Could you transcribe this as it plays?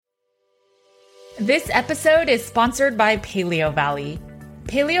This episode is sponsored by Paleo Valley.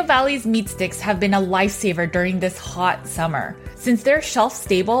 Paleo Valley's meat sticks have been a lifesaver during this hot summer. Since they're shelf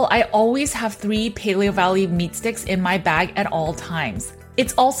stable, I always have 3 Paleo Valley meat sticks in my bag at all times.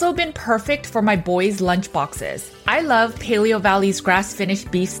 It's also been perfect for my boys' lunch boxes. I love Paleo Valley's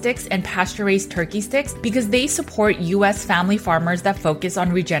grass-finished beef sticks and pasture-raised turkey sticks because they support U.S. family farmers that focus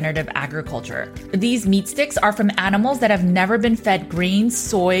on regenerative agriculture. These meat sticks are from animals that have never been fed grains,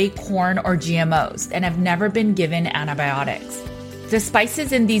 soy, corn, or GMOs, and have never been given antibiotics. The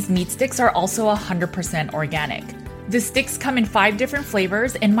spices in these meat sticks are also 100% organic. The sticks come in 5 different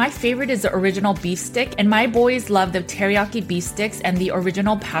flavors, and my favorite is the original beef stick, and my boys love the teriyaki beef sticks and the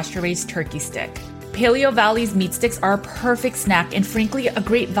original pasture-raised turkey stick. Paleo Valley's meat sticks are a perfect snack and frankly a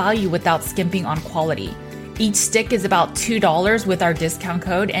great value without skimping on quality. Each stick is about $2 with our discount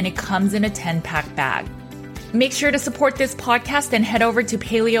code, and it comes in a 10-pack bag. Make sure to support this podcast and head over to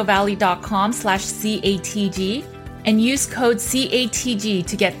paleovalley.com/CATG and use code CATG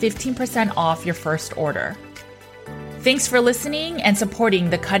to get 15% off your first order. Thanks for listening and supporting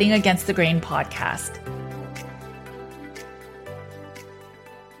the Cutting Against the Grain podcast.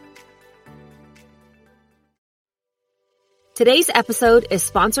 Today's episode is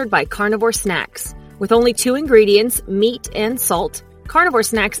sponsored by Carnivore Snacks. With only 2 ingredients, meat and salt, Carnivore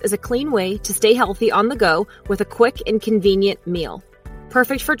Snacks is a clean way to stay healthy on the go with a quick and convenient meal.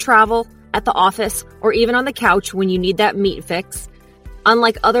 Perfect for travel, at the office, or even on the couch when you need that meat fix.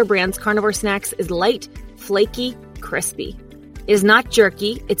 Unlike other brands, Carnivore Snacks is light, flaky, crispy. It is not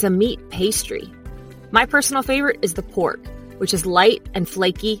jerky, it's a meat pastry. My personal favorite is the pork, which is light and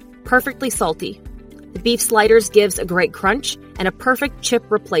flaky, perfectly salty. The beef sliders gives a great crunch and a perfect chip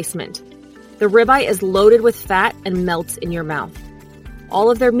replacement. The ribeye is loaded with fat and melts in your mouth. All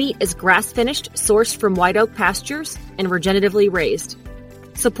of their meat is grass-finished, sourced from White Oak pastures, and regeneratively raised.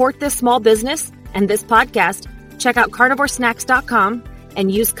 Support this small business and this podcast. Check out carnivoresnacks.com and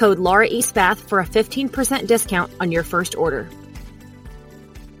use code Laura E. Spath for a 15% discount on your first order.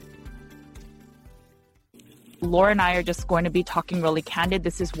 Laura and I are just going to be talking really candid.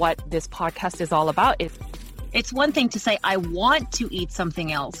 This is what this podcast is all about. It's one thing to say, I want to eat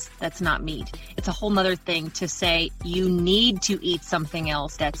something else that's not meat. It's a whole nother thing to say, you need to eat something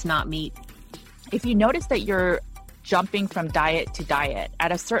else that's not meat. If you notice that you're jumping from diet to diet,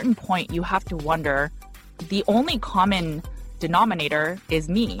 at a certain point, you have to wonder, the only common denominator is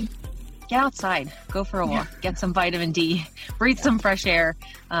me. Get outside, go for a walk, get some vitamin D, breathe some fresh air,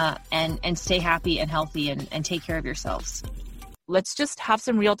 and stay happy and healthy and take care of yourselves. Let's just have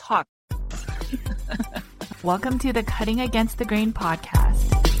some real talk. Welcome to the Cutting Against the Grain podcast.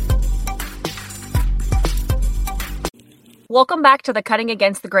 Welcome back to the Cutting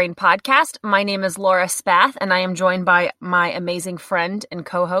Against the Grain podcast. My name is Laura Spath, and I am joined by my amazing friend and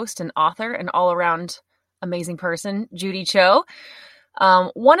co-host and author and all-around amazing person, Judy Cho.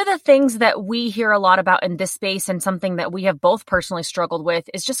 One of the things that we hear a lot about in this space and something that we have both personally struggled with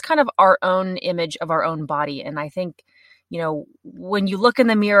is just kind of our own image of our own body. And I think, when you look in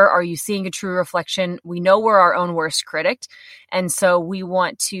the mirror, are you seeing a true reflection? We know we're our own worst critic. And so we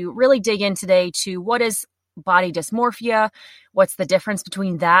want to really dig in today to what is body dysmorphia, what's the difference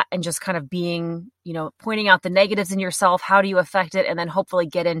between that and just kind of being, pointing out the negatives in yourself, how do you affect it, and then hopefully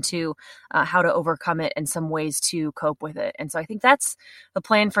get into how to overcome it and some ways to cope with it. And so I think that's the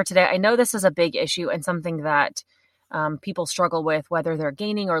plan for today. I know this is a big issue and something that people struggle with, whether they're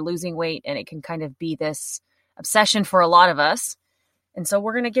gaining or losing weight, and it can kind of be this obsession for a lot of us. And so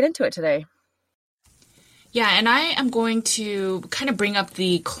we're going to get into it today. Yeah, and I am going to kind of bring up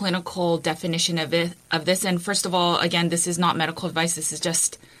the clinical definition of this. And first of all, again, this is not medical advice. This is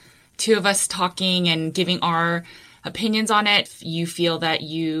just 2 of us talking and giving our opinions on it. If you feel that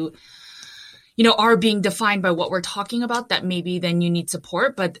you are being defined by what we're talking about, that maybe then you need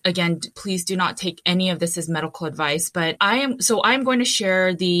support. But again, please do not take any of this as medical advice. But I'm going to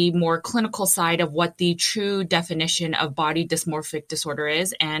share the more clinical side of what the true definition of body dysmorphic disorder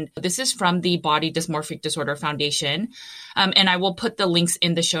is. And this is from the Body Dysmorphic Disorder Foundation. And I will put the links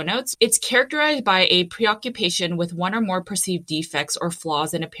in the show notes. It's characterized by a preoccupation with one or more perceived defects or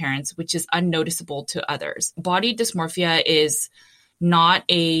flaws in appearance, which is unnoticeable to others. Body dysmorphia is not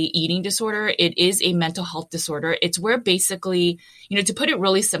a eating disorder. It is a mental health disorder. It's where basically, to put it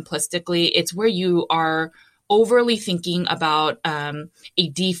really simplistically, it's where you are overly thinking about a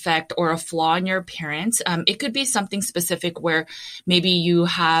defect or a flaw in your appearance. It could be something specific where maybe you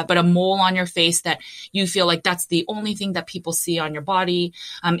have but a mole on your face that you feel like that's the only thing that people see on your body.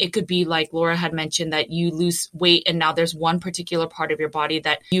 It could be like Laura had mentioned, that you lose weight and now there's one particular part of your body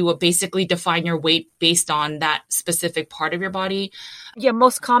that you will basically define your weight based on that specific part of your body. Yeah,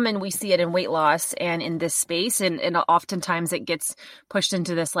 most common we see it in weight loss and in this space. And oftentimes it gets pushed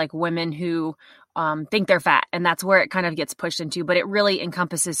into this like women who think they're fat, and that's where it kind of gets pushed into. But it really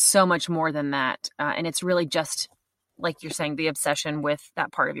encompasses so much more than that. And it's really just, like you're saying, the obsession with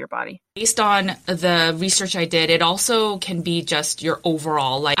that part of your body. Based on the research I did, it also can be just your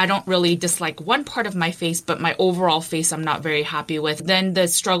overall, like I don't really dislike one part of my face, but my overall face I'm not very happy with. Then the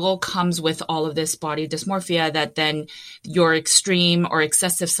struggle comes with all of this body dysmorphia, that then your extreme or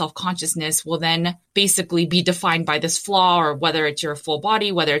excessive self-consciousness will then basically be defined by this flaw, or whether it's your full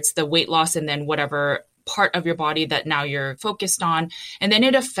body, whether it's the weight loss, and then whatever part of your body that now you're focused on. And then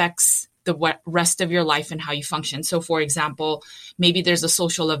it affects the rest of your life and how you function. So for example, maybe there's a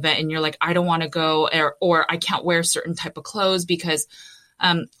social event and you're like, I don't want to go, or I can't wear certain type of clothes because,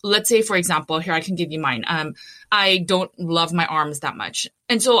 let's say, for example, here, I can give you mine. I don't love my arms that much.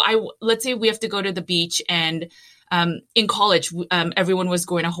 And so let's say we have to go to the beach, and in college, everyone was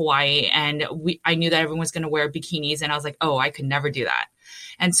going to Hawaii, and I knew that everyone was going to wear bikinis, and I was like, oh, I could never do that.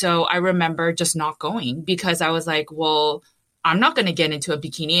 And so I remember just not going because I was like, well, I'm not going to get into a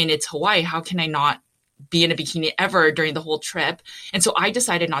bikini and it's Hawaii. How can I not be in a bikini ever during the whole trip? And so I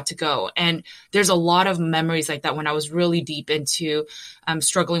decided not to go. And there's a lot of memories like that when I was really deep into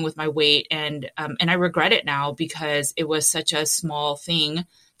struggling with my weight. And I regret it now because it was such a small thing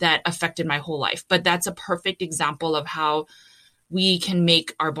that affected my whole life. But that's a perfect example of how we can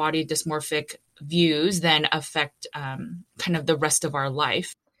make our body dysmorphic views then affect kind of the rest of our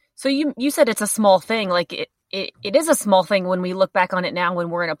life. So you said it's a small thing. Like it is a small thing when we look back on it now when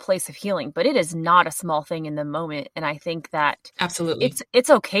we're in a place of healing, but it is not a small thing in the moment. And I think that absolutely it's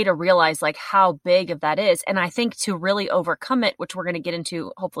okay to realize like how big of that is. And I think to really overcome it, which we're going to get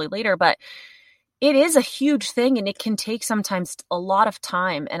into hopefully later, but it is a huge thing and it can take sometimes a lot of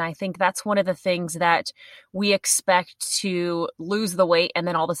time. And I think that's one of the things that we expect to lose the weight and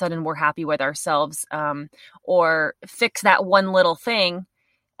then all of a sudden we're happy with ourselves, or fix that one little thing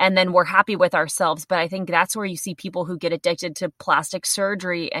and then we're happy with ourselves. But I think that's where you see people who get addicted to plastic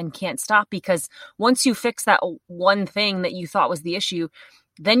surgery and can't stop, because once you fix that one thing that you thought was the issue,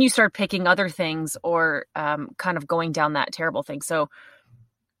 then you start picking other things or kind of going down that terrible thing. So,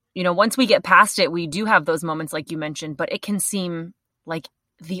 you know, once we get past it, we do have those moments like you mentioned, but it can seem like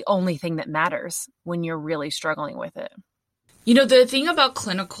the only thing that matters when you're really struggling with it. You know, the thing about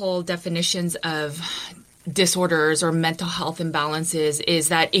clinical definitions of disorders or mental health imbalances is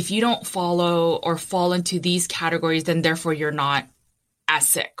that if you don't follow or fall into these categories, then therefore you're not as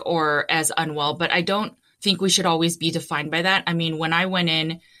sick or as unwell. But I don't think we should always be defined by that. I mean, when I went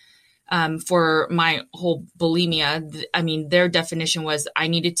in for my whole bulimia, I mean, their definition was I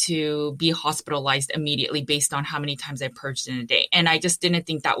needed to be hospitalized immediately based on how many times I purged in a day. And I just didn't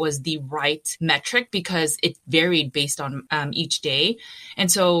think that was the right metric because it varied based on each day.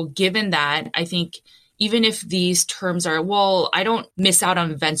 And so given that, I think even if these terms are, well, I don't miss out on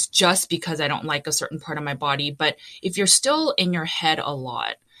events just because I don't like a certain part of my body. But if you're still in your head a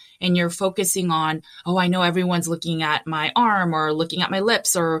lot and you're focusing on, oh, I know everyone's looking at my arm or looking at my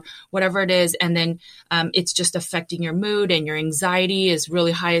lips or whatever it is, and then it's just affecting your mood and your anxiety is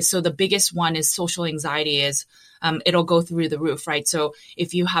really high. So the biggest one is social anxiety is it'll go through the roof, right? So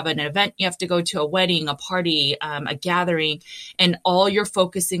if you have an event, you have to go to a wedding, a party, a gathering, and all you're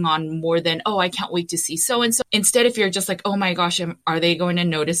focusing on more than, oh, I can't wait to see so-and-so. Instead, if you're just like, oh my gosh, are they going to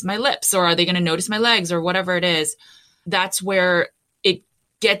notice my lips or are they going to notice my legs or whatever it is, that's where it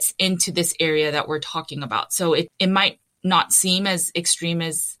gets into this area that we're talking about. So it might not seem as extreme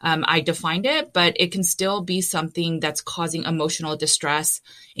as I defined it, but it can still be something that's causing emotional distress,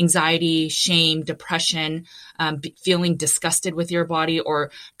 anxiety, shame, depression, feeling disgusted with your body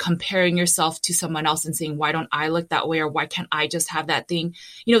or comparing yourself to someone else and saying, why don't I look that way? Or why can't I just have that thing?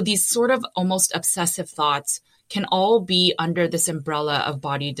 You know, these sort of almost obsessive thoughts can all be under this umbrella of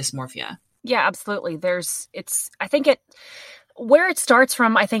body dysmorphia. Yeah, absolutely. Where it starts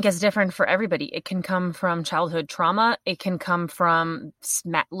from, I think, is different for everybody. It can come from childhood trauma. It can come from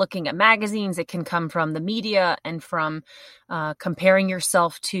looking at magazines. It can come from the media and from comparing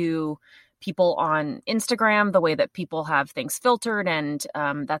yourself to people on Instagram, the way that people have things filtered. And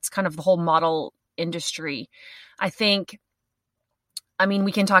that's kind of the whole model industry. I think I mean,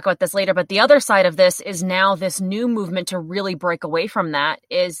 we can talk about this later, but the other side of this is now this new movement to really break away from that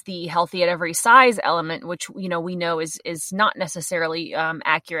is the healthy at every size element, which, we know is not necessarily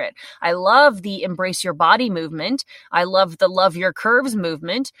accurate. I love the embrace your body movement. I love the love your curves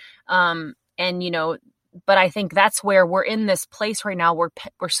movement. But I think that's where we're in this place right now.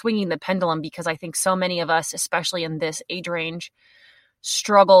 We're swinging the pendulum because I think so many of us, especially in this age range,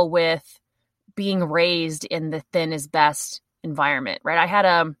 struggle with being raised in the thin is best environment, right? I had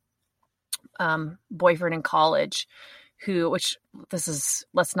a boyfriend in college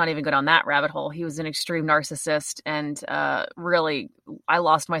let's not even go down that rabbit hole. He was an extreme narcissist, and really, I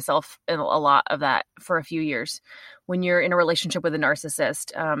lost myself in a lot of that for a few years. When you're in a relationship with a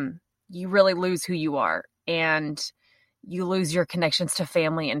narcissist, you really lose who you are, and you lose your connections to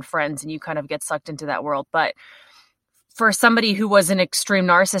family and friends, and you kind of get sucked into that world. But for somebody who was an extreme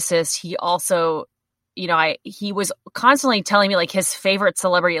narcissist, he also, he was constantly telling me like his favorite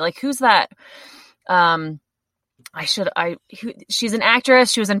celebrity, like who's that? She's an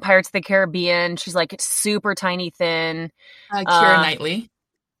actress. She was in Pirates of the Caribbean. She's like super tiny, thin. Keira Knightley.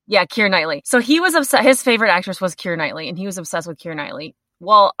 Yeah, Keira Knightley. So he was upset. His favorite actress was Keira Knightley, and he was obsessed with Keira Knightley.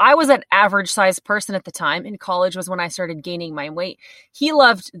 Well, I was an average sized person at the time. In college was when I started gaining my weight. He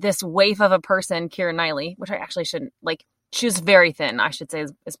loved this waif of a person, Keira Knightley, which I actually shouldn't like. She was very thin, I should say,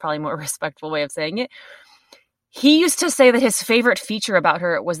 is probably a more respectful way of saying it. He used to say that his favorite feature about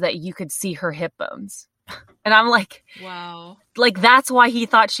her was that you could see her hip bones. And I'm like, wow. Like, that's why he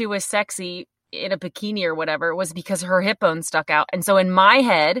thought she was sexy in a bikini or whatever, was because her hip bones stuck out. And so in my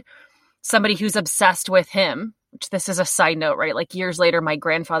head, somebody who's obsessed with him, which this is a side note, right? Like years later, my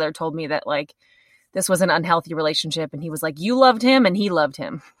grandfather told me that like this was an unhealthy relationship. And he was like, you loved him and he loved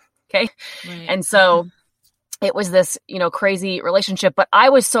him. Okay. Right. And so it was this, crazy relationship, but I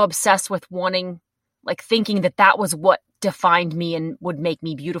was so obsessed with thinking that was what defined me and would make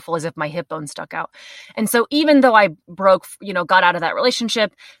me beautiful, as if my hip bone stuck out. And so even though I got out of that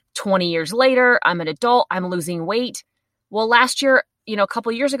relationship, 20 years later, I'm an adult, I'm losing weight. Well, last year, a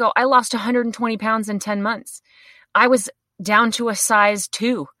couple of years ago, I lost 120 pounds in 10 months. I was down to a size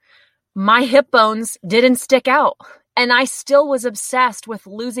 2. My hip bones didn't stick out. And I still was obsessed with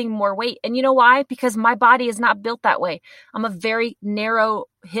losing more weight. And you know why? Because my body is not built that way. I'm a very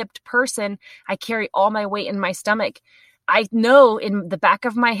narrow-hipped person. I carry all my weight in my stomach. I know in the back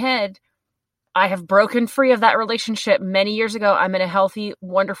of my head, I have broken free of that relationship many years ago. I'm in a healthy,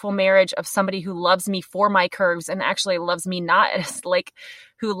 wonderful marriage of somebody who loves me for my curves and actually loves me not as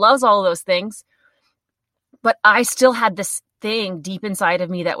who loves all of those things. But I still had this thing deep inside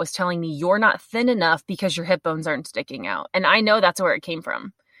of me that was telling me you're not thin enough because your hip bones aren't sticking out. And I know that's where it came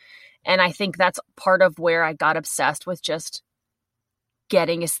from. And I think that's part of where I got obsessed with just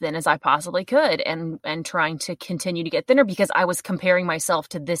getting as thin as I possibly could and trying to continue to get thinner because I was comparing myself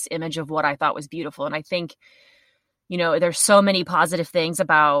to this image of what I thought was beautiful. And I think, there's so many positive things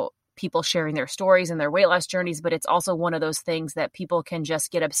about people sharing their stories and their weight loss journeys, but it's also one of those things that people can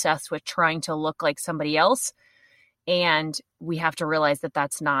just get obsessed with trying to look like somebody else. And we have to realize that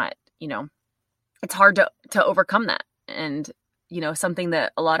that's not, it's hard to overcome that. And, something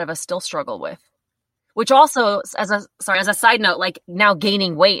that a lot of us still struggle with, which also as a side note, like now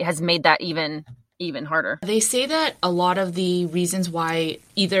gaining weight has made that even harder. They say that a lot of the reasons why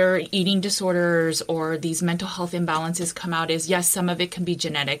either eating disorders or these mental health imbalances come out is, yes, some of it can be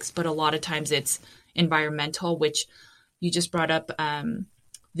genetics, but a lot of times it's environmental, which you just brought up,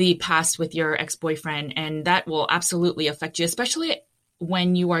 the past with your ex-boyfriend, and that will absolutely affect you, especially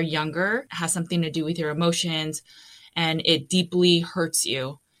when you are younger. It has something to do with your emotions and it deeply hurts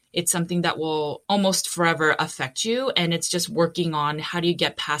you. It's something that will almost forever affect you. And it's just working on how do you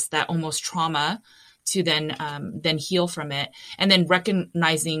get past that almost trauma to then heal from it. And then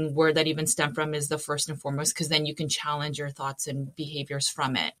recognizing where that even stemmed from is the first and foremost, because then you can challenge your thoughts and behaviors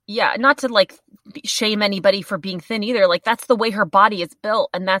from it. Yeah. Not to shame anybody for being thin either. Like that's the way her body is built.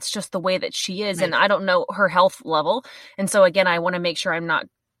 And that's just the way that she is. Right. And I don't know her health level. And so again, I want to make sure I'm not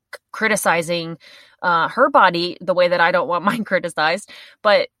criticizing her body the way that I don't want mine criticized.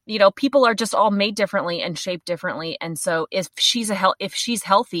 But, people are just all made differently and shaped differently. And so if she's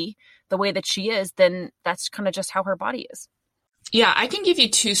healthy the way that she is, then that's kind of just how her body is. Yeah, I can give you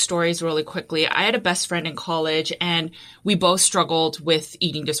 2 stories really quickly. I had a best friend in college and we both struggled with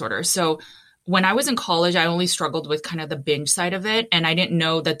eating disorders. So when I was in college, I only struggled with kind of the binge side of it. And I didn't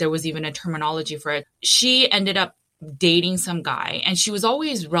know that there was even a terminology for it. She ended up dating some guy and she was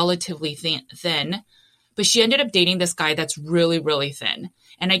always relatively thin, but she ended up dating this guy that's really, really thin.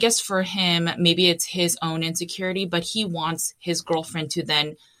 And I guess for him, maybe it's his own insecurity, but he wants his girlfriend to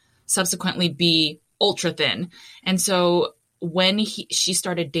then subsequently be ultra thin. And so when she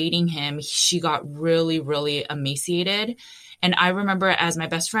started dating him, she got really, really emaciated. And I remember as my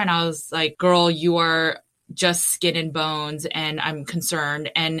best friend, I was like, girl, you are just skin and bones, and I'm concerned.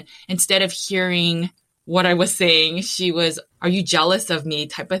 And instead of hearing what I was saying, she was, are you jealous of me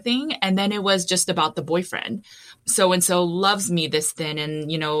type of thing? And then it was just about the boyfriend. So-and-so loves me this thin. And,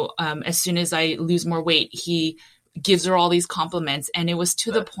 as soon as I lose more weight, he gives her all these compliments. And it was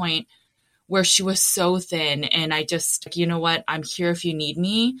to the point where she was so thin. And I just, you know what, I'm here if you need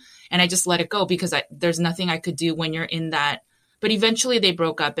me. And I just let it go because there's nothing I could do when you're in that. But eventually they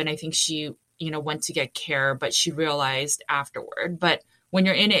broke up, and I think she, went to get care, but she realized afterward. But when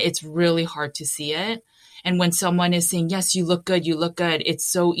you're in it, it's really hard to see it. And when someone is saying, yes, you look good, it's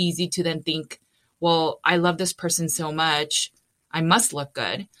so easy to then think, well, I love this person so much, I must look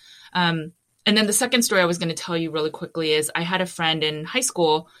good. And then the second story I was going to tell you really quickly is I had a friend in high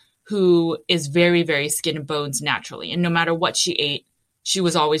school who is very, very skin and bones naturally. And no matter what she ate, she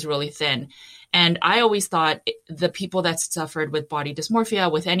was always really thin. And I always thought the people that suffered with body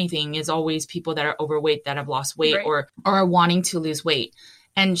dysmorphia, with anything, is always people that are overweight, that have lost weight, right, or are wanting to lose weight.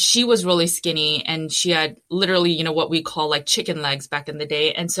 And she was really skinny, and she had literally, what we call like chicken legs back in the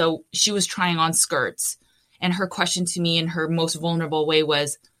day. And so she was trying on skirts. And her question to me in her most vulnerable way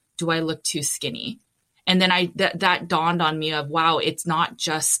was, do I look too skinny? And then that dawned on me of, wow, it's not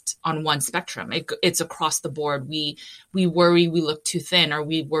just on one spectrum. It's across the board. We worry we look too thin, or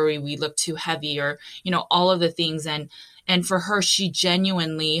we worry we look too heavy, or, all of the things. And for her, she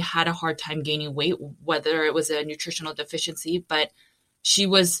genuinely had a hard time gaining weight, whether it was a nutritional deficiency, but she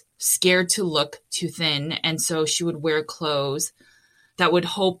was scared to look too thin. And so she would wear clothes that would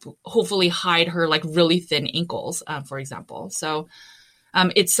hopefully hide her like really thin ankles, for example. So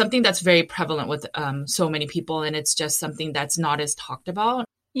it's something that's very prevalent with so many people, and it's just something that's not as talked about.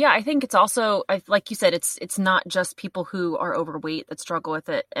 Yeah, I think it's also, like you said, it's not just people who are overweight that struggle with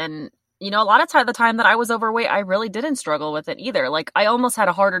it. And, a lot of the time that I was overweight, I really didn't struggle with it either. Like, I almost had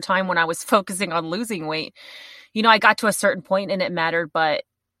a harder time when I was focusing on losing weight. I got to a certain point and it mattered, but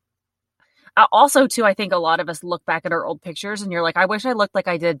also too, I think a lot of us look back at our old pictures and you're like, I wish I looked like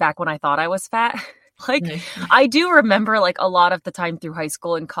I did back when I thought I was fat. Like, I do remember like a lot of the time through high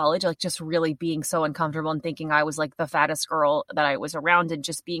school and college, like just really being so uncomfortable and thinking I was like the fattest girl that I was around, and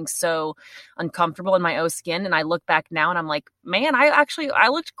just being so uncomfortable in my own skin. And I look back now and I'm like, man,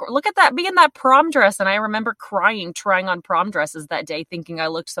 look at that, being in that prom dress. And I remember crying, trying on prom dresses that day, thinking I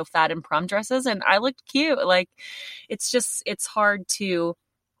looked so fat in prom dresses, and I looked cute. Like, it's hard to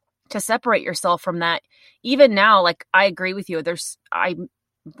separate yourself from that. Even now, like, I agree with you. I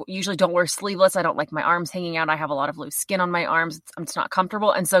usually don't wear sleeveless. I don't like my arms hanging out. I have a lot of loose skin on my arms. It's not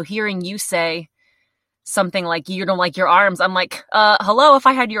comfortable. And so hearing you say something like you don't like your arms, I'm like, hello, if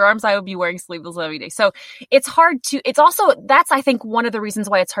I had your arms, I would be wearing sleeveless every day. So it's hard to, it's also, that's, I think, one of the reasons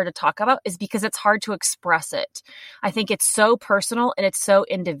why it's hard to talk about is because it's hard to express it. I think it's so personal and it's so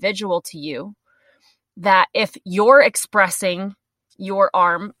individual to you that if you're expressing your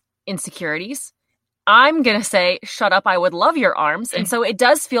arm insecurities, I'm going to say, shut up, I would love your arms. And so it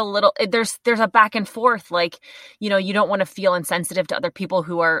does feel a little, there's a back and forth, like, you don't want to feel insensitive to other people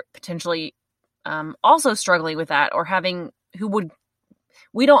who are potentially also struggling with that, or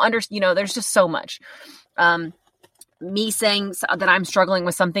we don't understand, there's just so much. Me saying that I'm struggling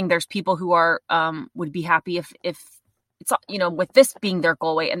with something, there's people who are, would be happy if it's, with this being their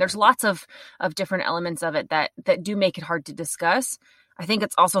goal weight. And there's lots of different elements of it that do make it hard to discuss. I think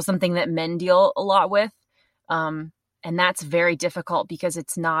it's also something that men deal a lot with. And that's very difficult because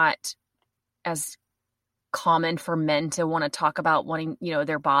it's not as common for men to want to talk about wanting,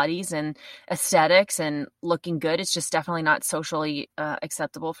 their bodies and aesthetics and looking good. It's just definitely not socially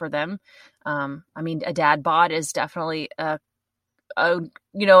acceptable for them. I mean, a dad bod is definitely a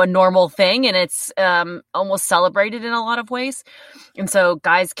normal thing, and it's almost celebrated in a lot of ways. And so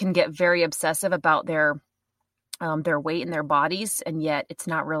guys can get very obsessive about their weight and their bodies, and yet it's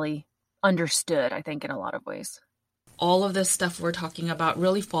not really understood, I think, in a lot of ways. All of this stuff we're talking about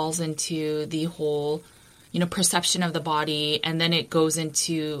really falls into the whole, perception of the body, and then it goes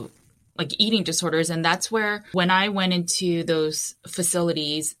into like eating disorders. And that's where, when I went into those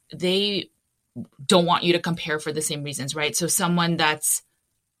facilities, they don't want you to compare for the same reasons, right? So someone that's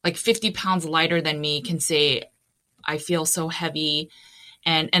like 50 pounds lighter than me can say, I feel so heavy.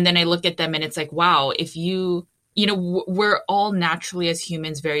 And then I look at them and it's like, wow, if we're all naturally as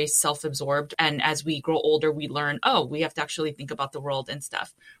humans very self-absorbed. And as we grow older, we learn, we have to actually think about the world and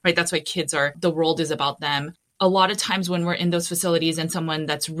stuff, right? That's why the world is about them. A lot of times when we're in those facilities and someone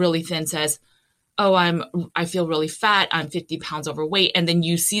that's really thin says, oh, I feel really fat. I'm 50 pounds overweight. And then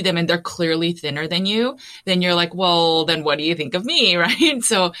you see them and they're clearly thinner than you. Then you're like, well, then what do you think of me? Right.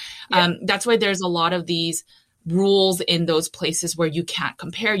 So, that's why there's a lot of these rules in those places where you can't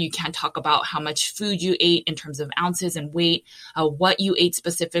compare. You can't talk about how much food you ate in terms of ounces and weight, what you ate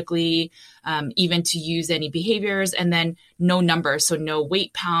specifically, even to use any behaviors, and then no numbers. So no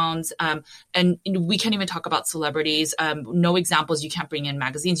weight pounds. And we can't even talk about celebrities. No examples. You can't bring in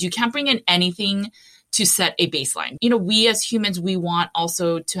magazines. You can't bring in anything to set a baseline. We as humans, we want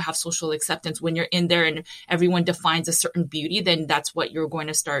also to have social acceptance. When you're in there and everyone defines a certain beauty, then that's what you're going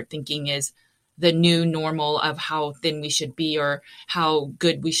to start thinking is the new normal of how thin we should be or how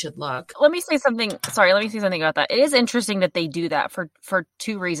good we should look. Let me say something about that. It is interesting that they do that for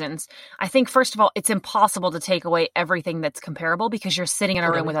two reasons. I think, first of all, it's impossible to take away everything that's comparable because you're sitting in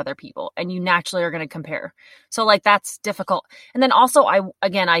a room with other people and you naturally are going to compare. So like, that's difficult. And then also, I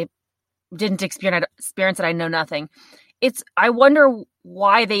didn't experience it. I know nothing. I wonder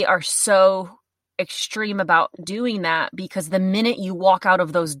why they are so extreme about doing that, because the minute you walk out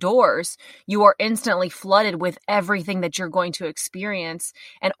of those doors, you are instantly flooded with everything that you're going to experience,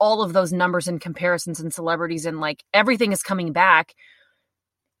 and all of those numbers and comparisons and celebrities and like everything is coming back.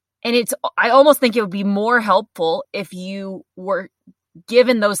 And I almost think it would be more helpful if you were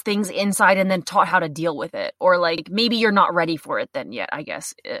given those things inside and then taught how to deal with it, or like maybe you're not ready for it then yet, I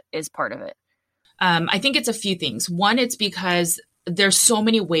guess is part of it. I think it's a few things. One, it's because there's so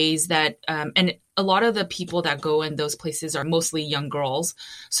many ways that, and a lot of the people that go in those places are mostly young girls.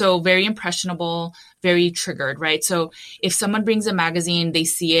 So very impressionable, very triggered, right? So if someone brings a magazine, they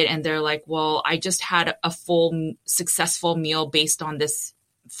see it and they're like, well, I just had a full successful meal based on this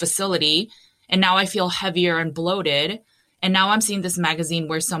facility. And now I feel heavier and bloated. And now I'm seeing this magazine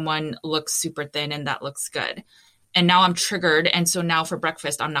where someone looks super thin and that looks good. And now I'm triggered. And so now for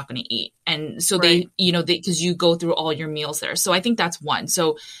breakfast, I'm not going to eat. And so right. Because you go through all your meals there. So I think that's one.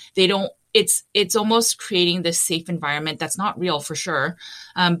 So it's almost creating this safe environment that's not real for sure.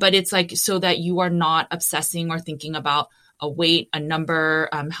 But it's like, so that you are not obsessing or thinking about a weight, a number,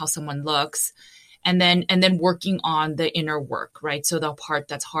 how someone looks. And then working on the inner work, right? So the part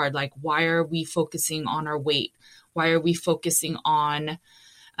that's hard, like, why are we focusing on our weight? Why are we focusing on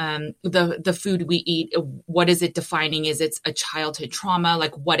the food we eat? What is it defining? Is it a childhood trauma?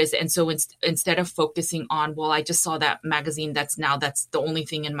 Like, what is it? And so instead of focusing on, well, I just saw that magazine, that's the only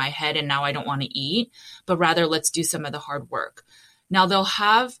thing in my head and now I don't want to eat, but rather let's do some of the hard work. Now they'll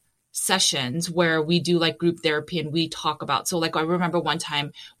have sessions where we do like group therapy and we talk about, so like I remember one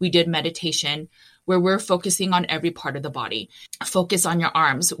time we did meditation where we're focusing on every part of the body. Focus on your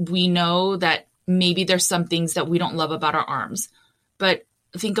arms. We know that maybe there's some things that we don't love about our arms, but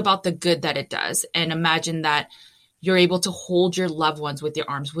think about the good that it does and imagine that you're able to hold your loved ones with your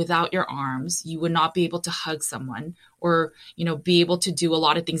arms. Without your arms, you would not be able to hug someone or, be able to do a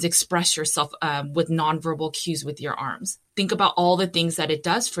lot of things, express yourself with nonverbal cues with your arms. Think about all the things that it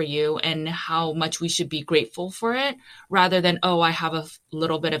does for you and how much we should be grateful for it rather than, oh, I have a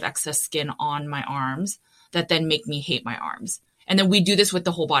little bit of excess skin on my arms that then make me hate my arms. And then we do this with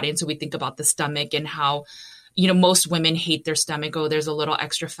the whole body. And so we think about the stomach and how most women hate their stomach. Oh, there's a little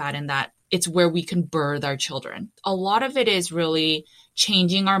extra fat in that. It's where we can birth our children. A lot of it is really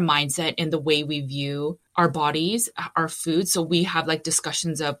changing our mindset in the way we view our bodies, our food. So we have like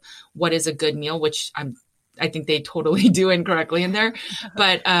discussions of what is a good meal, which I think they totally do incorrectly in there.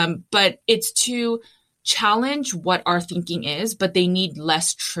 But it's to challenge what our thinking is, but they need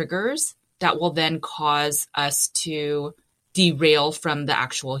less triggers that will then cause us to derail from the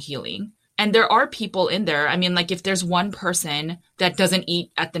actual healing. And there are people in there. I mean, like if there's one person that doesn't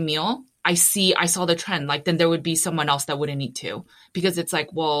eat at the meal, I saw the trend, like then there would be someone else that wouldn't eat too, because it's like,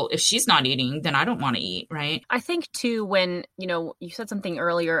 well, if she's not eating, then I don't want to eat. Right. I think too, when, you said something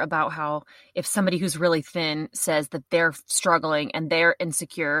earlier about how if somebody who's really thin says that they're struggling and they're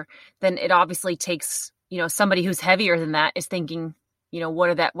insecure, then it obviously takes, somebody who's heavier than that is thinking,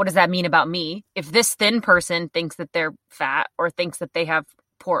 what does that mean about me? If this thin person thinks that they're fat or thinks that they have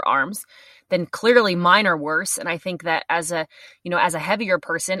poor arms, then clearly mine are worse. And I think that as a heavier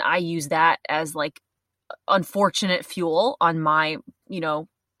person, I use that as like unfortunate fuel on my,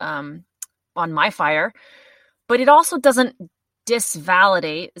 on my fire. But it also doesn't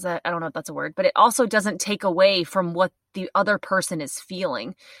disvalidate, I don't know if that's a word, but it also doesn't take away from what the other person is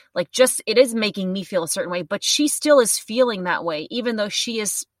feeling. Like it is making me feel a certain way, but she still is feeling that way, even though she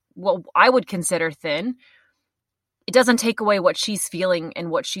is what I would consider thin. It doesn't take away what she's feeling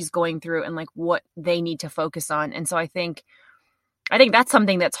and what she's going through and like what they need to focus on. And so I think that's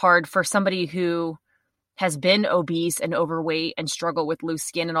something that's hard for somebody who has been obese and overweight and struggle with loose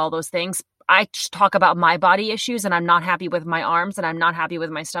skin and all those things. I talk about my body issues and I'm not happy with my arms and I'm not happy with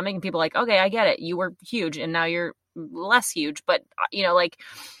my stomach, and people are like, okay, I get it. You were huge and now you're less huge, but like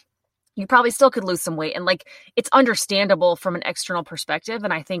you probably still could lose some weight. And like, it's understandable from an external perspective.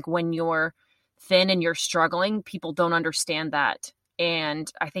 And I think when you're thin and you're struggling, people don't understand that.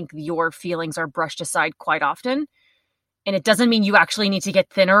 And I think your feelings are brushed aside quite often. And it doesn't mean you actually need to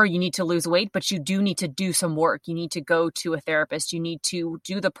get thinner or you need to lose weight, but you do need to do some work. You need to go to a therapist. You need to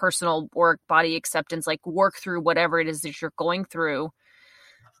do the personal work, body acceptance, like work through whatever it is that you're going through.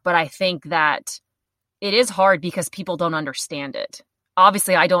 But I think that it is hard because people don't understand it.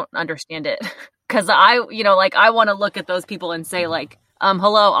 Obviously, I don't understand it because I want to look at those people and say like,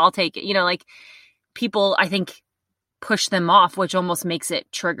 hello, I'll take it. Like people, I think, push them off, which almost makes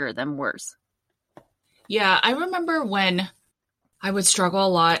it trigger them worse. Yeah, I remember when I would struggle a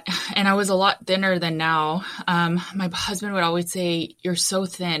lot and I was a lot thinner than now. My husband would always say, you're so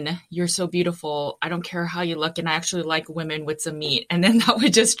thin, you're so beautiful. I don't care how you look. And I actually like women with some meat. And then that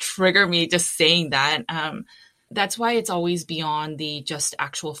would just trigger me just saying that. That's why it's always beyond the just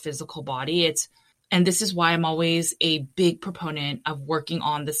actual physical body. And this is why I'm always a big proponent of working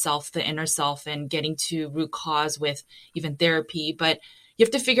on the self, the inner self, and getting to root cause with even therapy. But you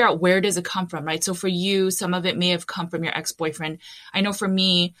have to figure out, where does it come from, right? So for you, some of it may have come from your ex-boyfriend. I know for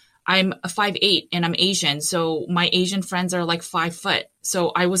me, I'm a 5'8" and I'm Asian. So my Asian friends are like 5 foot.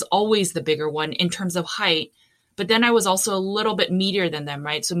 So I was always the bigger one in terms of height. But then I was also a little bit meatier than them,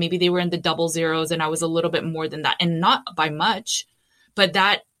 right? So maybe they were in the double zeros and I was a little bit more than that, and not by much. But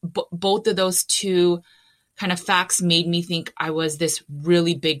both of those two kind of facts made me think I was this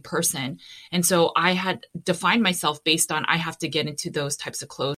really big person. And so I had defined myself based on, I have to get into those types of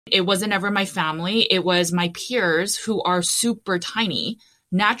clothes. It wasn't ever my family. It was my peers who are super tiny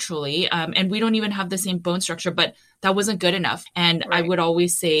naturally. And we don't even have the same bone structure, but that wasn't good enough. And right. I would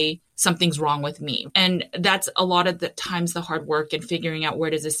always say something's wrong with me. And that's a lot of the times the hard work and figuring out, where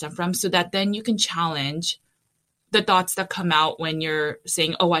does this stem from, so that then you can challenge the thoughts that come out when you're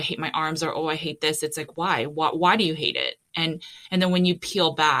saying, oh, I hate my arms, or, oh, I hate this. It's like, why do you hate it? And then when you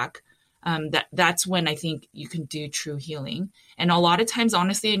peel back, that's when I think you can do true healing. And a lot of times,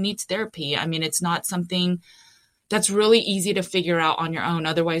 honestly, it needs therapy. I mean, it's not something that's really easy to figure out on your own.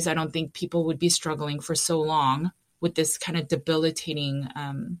 Otherwise, I don't think people would be struggling for so long with this kind of debilitating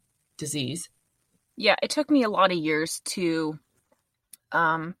disease. Yeah, it took me a lot of years to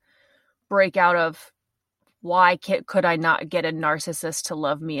break out of, why could I not get a narcissist to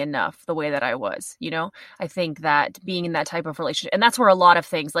love me enough the way that I was? I think that being in that type of relationship, and that's where a lot of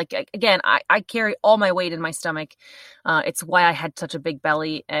things, like, again, I carry all my weight in my stomach. It's why I had such a big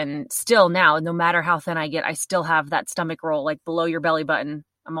belly. And still now, no matter how thin I get, I still have that stomach roll, like below your belly button.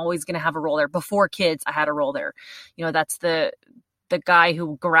 I'm always going to have a roll there. Before kids, I had a roll there. That's the guy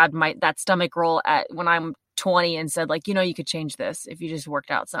who grabbed that stomach roll when I'm 20 and said, like, you could change this if you just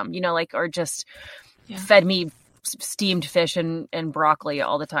worked out some, or just fed me steamed fish and broccoli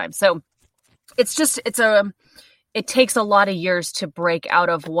all the time. So it takes a lot of years to break out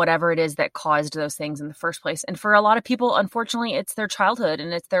of whatever it is that caused those things in the first place. And for a lot of people, unfortunately, it's their childhood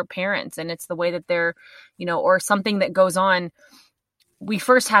and it's their parents and it's the way that they're, or something that goes on. We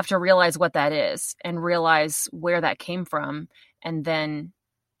first have to realize what that is and realize where that came from. And then,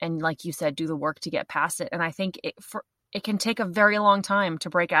 and like you said, do the work to get past it. And I think it can take a very long time to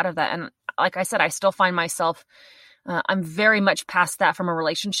break out of that. And like I said, I still find myself, I'm very much past that from a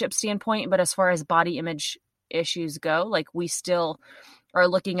relationship standpoint. But as far as body image issues go, like, we still are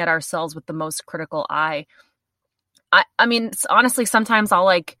looking at ourselves with the most critical eye. I mean, honestly, sometimes I'll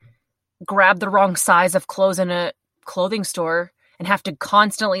like grab the wrong size of clothes in a clothing store and have to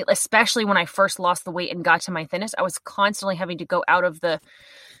constantly, especially when I first lost the weight and got to my thinnest, I was constantly having to go out of the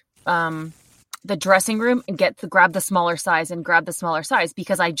dressing room and grab the smaller size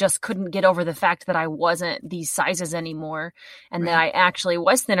because I just couldn't get over the fact that I wasn't these sizes anymore, and that I actually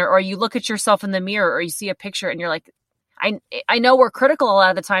was thinner. Or you look at yourself in the mirror or you see a picture and you're like, I know we're critical a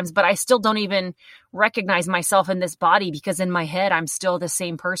lot of the times, but I still don't even recognize myself in this body, because in my head, I'm still the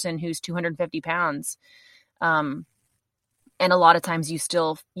same person who's 250 pounds. And a lot of times you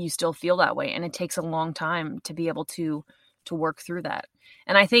still feel that way. And it takes a long time to be able to work through that.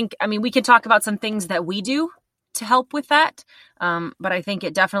 And I think, we can talk about some things that we do to help with that. But I think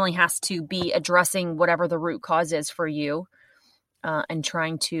it definitely has to be addressing whatever the root cause is for you, and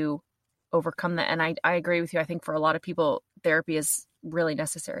trying to overcome that. And I agree with you. I think for a lot of people, therapy is really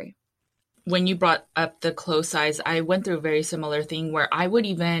necessary. When you brought up the clothes size, I went through a very similar thing where I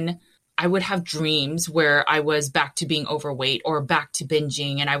would have dreams where I was back to being overweight or back to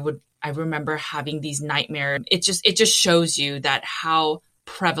binging. And I remember having these nightmares. It just shows you that how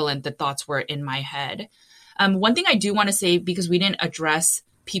prevalent the thoughts were in my head. One thing I do want to say, because we didn't address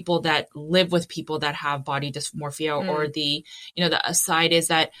people that live with people that have body dysmorphia or the aside, is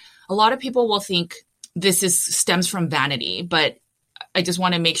that a lot of people will think this stems from vanity, but I just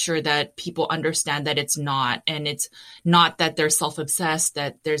want to make sure that people understand that it's not, and it's not that they're self-obsessed,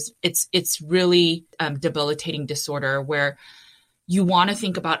 that it's really debilitating disorder where you want to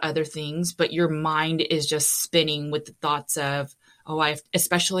think about other things, but your mind is just spinning with the thoughts of,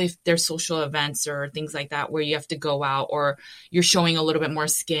 especially if there's social events or things like that, where you have to go out or you're showing a little bit more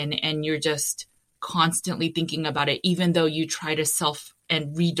skin and you're just constantly thinking about it, even though you try to self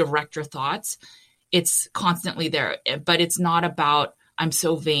and redirect your thoughts, it's constantly there. But it's not about, I'm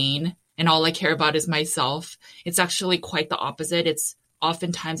so vain and all I care about is myself. It's actually quite the opposite.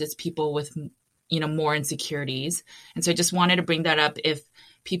 Oftentimes it's people with, more insecurities. And so I just wanted to bring that up. If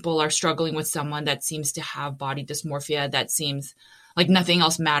people are struggling with someone that seems to have body dysmorphia, that seems like nothing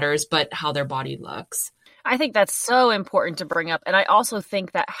else matters but how their body looks. I think that's so important to bring up. And I also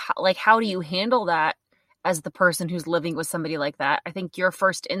think that how do you handle that as the person who's living with somebody like that? I think your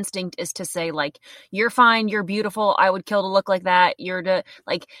first instinct is to say, like, you're fine, you're beautiful, I would kill to look like that.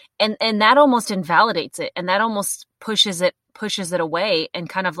 And that almost invalidates it. And that almost pushes it away and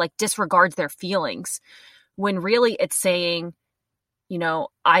kind of like disregards their feelings, when really it's saying,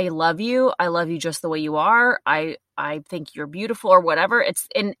 I love you just the way you are. I think you're beautiful or whatever.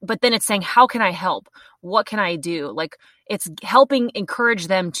 But then it's saying, how can I help? What can I do? Like, it's helping encourage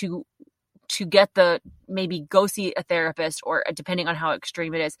them to get maybe go see a therapist, or depending on how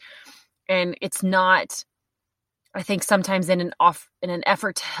extreme it is. And it's not, I think sometimes in an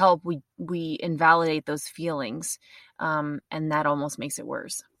effort to help, we invalidate those feelings. And that almost makes it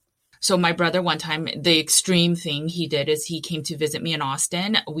worse. So my brother, one time, the extreme thing he did is he came to visit me in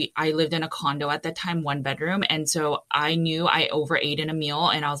Austin. I lived in a condo at that time, 1 bedroom. And so I knew I overate in a meal,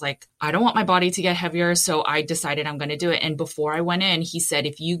 and I was like, I don't want my body to get heavier. So I decided I'm going to do it. And before I went in, he said,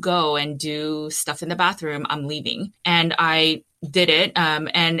 if you go and do stuff in the bathroom, I'm leaving. And I did it.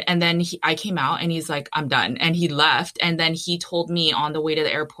 And then I came out and he's like, I'm done. And he left. And then he told me on the way to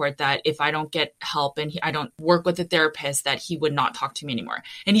the airport that if I don't get help and I don't work with a therapist, that he would not talk to me anymore.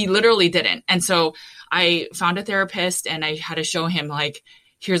 And he literally didn't. And so I found a therapist and I had to show him, like,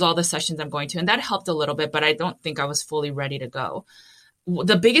 here's all the sessions I'm going to. And that helped a little bit, but I don't think I was fully ready to go.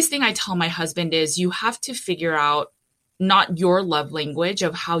 The biggest thing I tell my husband is you have to figure out not your love language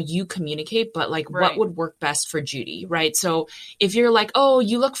of how you communicate, but like what would work best for Judy, right? So if you're like, oh,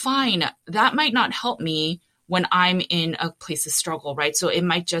 you look fine, that might not help me when I'm in a place of struggle, right? So it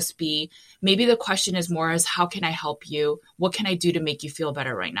might just be, maybe the question is more as, how can I help you? What can I do to make you feel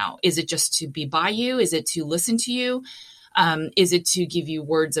better right now? Is it just to be by you? Is it to listen to you? Is it to give you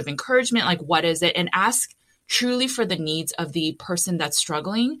words of encouragement? Like, what is it? And ask truly for the needs of the person that's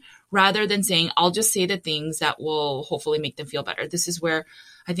struggling, rather than saying, I'll just say the things that will hopefully make them feel better. This is where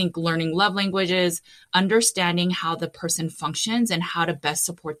I think learning love languages, understanding how the person functions and how to best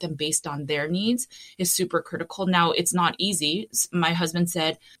support them based on their needs is super critical. Now, it's not easy. My husband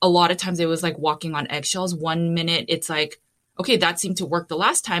said a lot of times it was like walking on eggshells. 1 minute, it's like, okay, that seemed to work the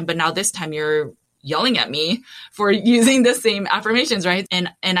last time, but now this time you're yelling at me for using the same affirmations, right? And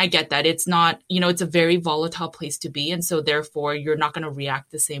I get that. It's not, it's a very volatile place to be. And so therefore you're not going to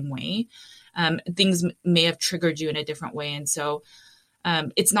react the same way. Things may have triggered you in a different way. And so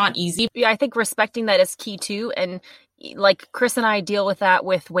it's not easy. Yeah, I think respecting that is key too. And like Chris and I deal with that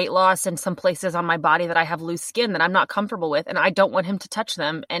with weight loss and some places on my body that I have loose skin that I'm not comfortable with, and I don't want him to touch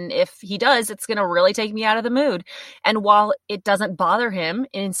them. And if he does, it's going to really take me out of the mood. And while it doesn't bother him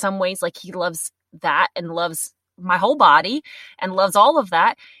in some ways, like he loves that and loves my whole body and loves all of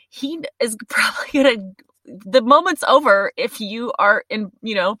that, he is probably going to, the moment's over if you are in,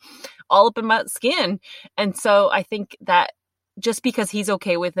 all up in my skin. And so I think that just because he's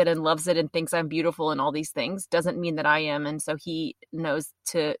okay with it and loves it and thinks I'm beautiful and all these things doesn't mean that I am. And so he knows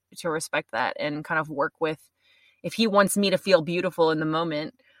to respect that and kind of work with, if he wants me to feel beautiful in the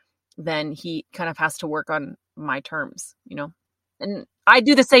moment, then he kind of has to work on my terms, And I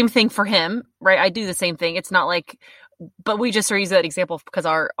do the same thing for him, right? I do the same thing. It's not like, but we just use that example because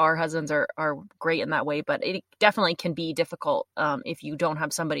our husbands are great in that way. But it definitely can be difficult if you don't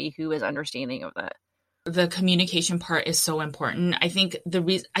have somebody who is understanding of that. The communication part is so important. I think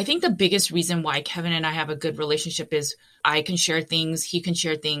the biggest reason why Kevin and I have a good relationship is I can share things, he can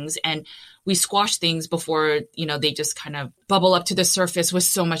share things, and we squash things before, they just kind of bubble up to the surface with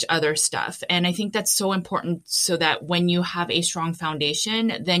so much other stuff. And I think that's so important so that when you have a strong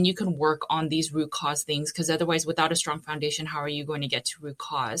foundation, then you can work on these root cause things, because otherwise without a strong foundation, how are you going to get to root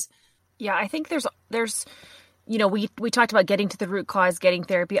cause? Yeah, I think there's we talked about getting to the root cause, getting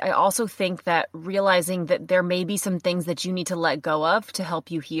therapy. I also think that realizing that there may be some things that you need to let go of to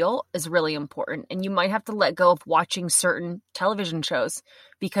help you heal is really important. And you might have to let go of watching certain television shows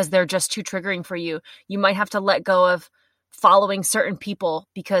because they're just too triggering for you. You might have to let go of following certain people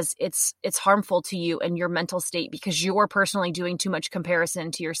because it's harmful to you and your mental state because you're personally doing too much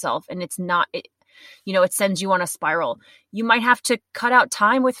comparison to yourself, and it's not it sends you on a spiral. You might have to cut out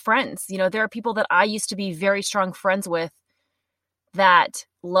time with friends. There are people that I used to be very strong friends with that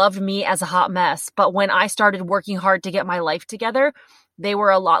loved me as a hot mess, but when I started working hard to get my life together, they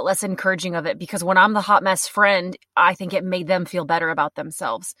were a lot less encouraging of it, because when I'm the hot mess friend, I think it made them feel better about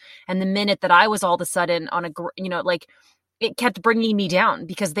themselves. And the minute that I was all of a sudden on it kept bringing me down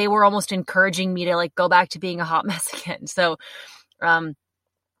because they were almost encouraging me to like go back to being a hot mess again. So,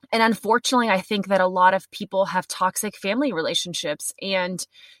 and unfortunately, I think that a lot of people have toxic family relationships. And,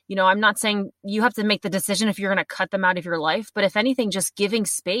 I'm not saying you have to make the decision if you're going to cut them out of your life, but if anything, just giving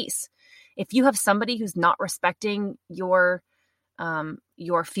space. If you have somebody who's not respecting your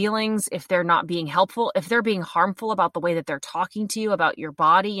feelings, if they're not being helpful, if they're being harmful about the way that they're talking to you about your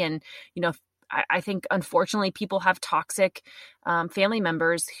body, and, I think, unfortunately, people have toxic family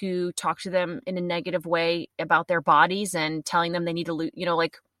members who talk to them in a negative way about their bodies and telling them they need to lose,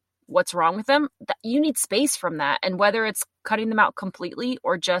 what's wrong with them. You need space from that. And whether it's cutting them out completely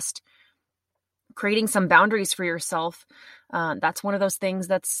or just creating some boundaries for yourself, that's one of those things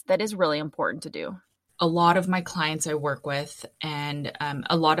that is really important to do. A lot of my clients I work with, and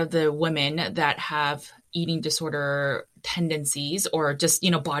a lot of the women that have eating disorder tendencies or just,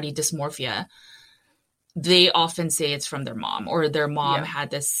 body dysmorphia, they often say it's from their mom, or their mom had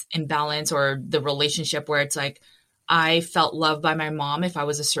this imbalance, or the relationship where it's like, I felt loved by my mom if I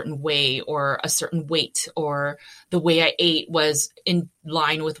was a certain way or a certain weight, or the way I ate was in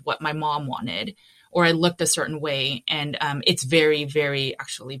line with what my mom wanted, or I looked a certain way. And it's very, very,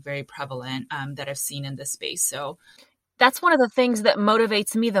 actually very prevalent that I've seen in this space. So that's one of the things that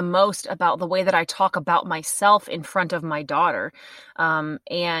motivates me the most about the way that I talk about myself in front of my daughter.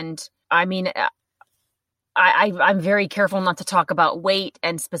 And I mean, I'm very careful not to talk about weight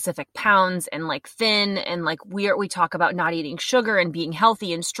and specific pounds and like thin, and like we talk about not eating sugar and being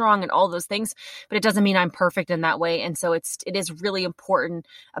healthy and strong and all those things, but it doesn't mean I'm perfect in that way. And so it is really important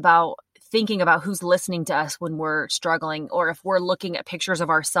about thinking about who's listening to us when we're struggling, or if we're looking at pictures of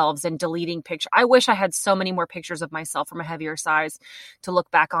ourselves and deleting pictures. I wish I had so many more pictures of myself from a heavier size to look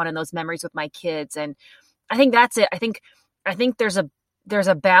back on in those memories with my kids. And I think that's it. I think there's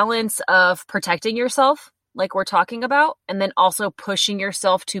a balance of protecting yourself, like we're talking about, and then also pushing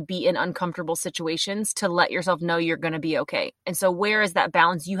yourself to be in uncomfortable situations to let yourself know you're going to be okay. And so where is that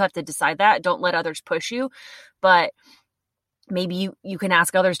balance? You have to decide that. Don't let others push you, but maybe you can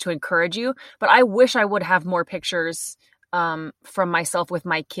ask others to encourage you. But I wish I would have more pictures from myself with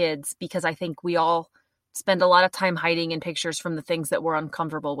my kids, because I think we all spend a lot of time hiding in pictures from the things that we're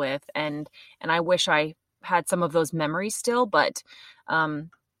uncomfortable with. And I wish I had some of those memories still, but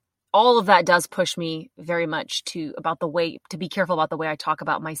all of that does push me very much to be careful about the way I talk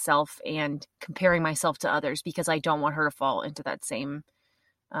about myself and comparing myself to others, because I don't want her to fall into that same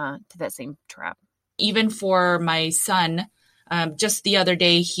trap. Even for my son, just the other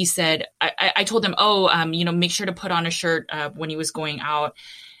day, he said, I told him, make sure to put on a shirt when he was going out.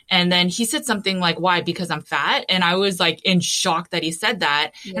 And then he said something like, why? Because I'm fat. And I was like in shock that he said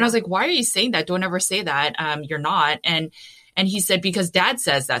that. Yeah. And I was like, why are you saying that? Don't ever say that. You're not. And he said, because dad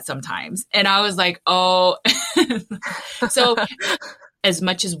says that sometimes. And I was like, oh, so as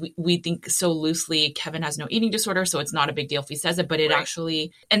much as we think so loosely, Kevin has no eating disorder, so it's not a big deal if he says it, but it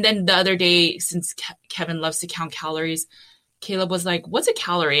actually, and then the other day, since Kevin loves to count calories, Caleb was like, what's a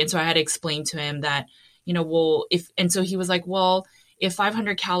calorie? And so I had to explain to him that, and so he was like, well, if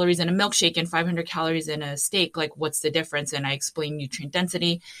 500 calories in a milkshake and 500 calories in a steak, like what's the difference? And I explained nutrient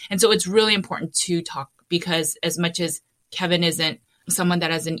density. And so it's really important to talk, because as much as Kevin isn't someone that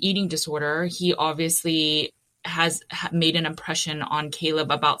has an eating disorder, he obviously has made an impression on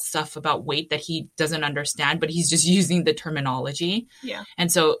Caleb about stuff about weight that he doesn't understand, but he's just using the terminology. Yeah.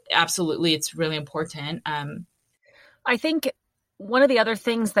 And so absolutely, it's really important. I think one of the other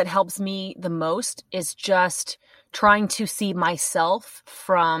things that helps me the most is just trying to see myself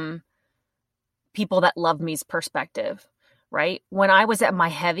from people that love me's perspective, right? When I was at my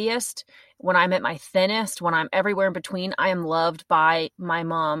heaviest, when I'm at my thinnest, when I'm everywhere in between, I am loved by my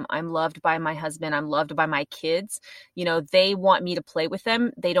mom. I'm loved by my husband. I'm loved by my kids. They want me to play with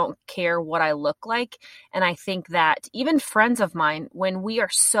them. They don't care what I look like. And I think that even friends of mine, when we are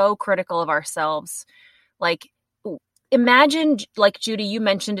so critical of ourselves, like imagine, like Judy, you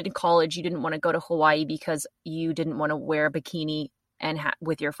mentioned it in college, you didn't want to go to Hawaii because you didn't want to wear a bikini and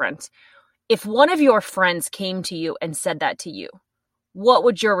with your friends. If one of your friends came to you and said that to you, what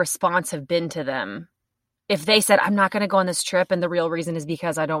would your response have been to them? If they said, I'm not going to go on this trip and the real reason is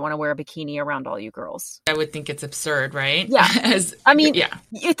because I don't want to wear a bikini around all you girls. I would think it's absurd, right? Yeah.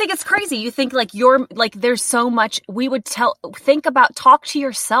 You think it's crazy. You think there's so much talk to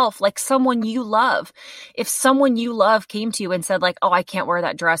yourself like someone you love. If someone you love came to you and said like, oh, I can't wear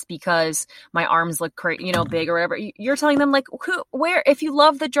that dress because my arms look big or whatever. You're telling them like, if you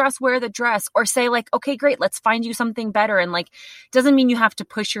love the dress, wear the dress, or say like, okay, great, let's find you something better. And like, doesn't mean you have to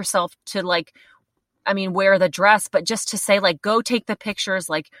push yourself to wear the dress, but just to say like, go take the pictures.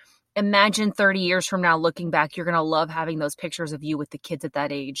 Like imagine 30 years from now, looking back, you're going to love having those pictures of you with the kids at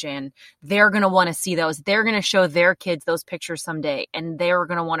that age. And they're going to want to see those. They're going to show their kids those pictures someday. And they're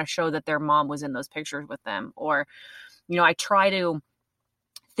going to want to show that their mom was in those pictures with them. Or, I try to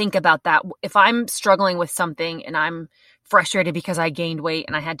think about that. If I'm struggling with something and I'm frustrated because I gained weight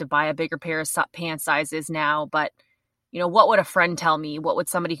and I had to buy a bigger pair of pant sizes now, but what would a friend tell me? What would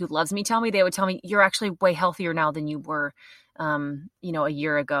somebody who loves me tell me? They would tell me, you're actually way healthier now than you were, a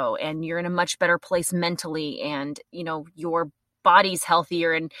year ago. And you're in a much better place mentally. And, your body's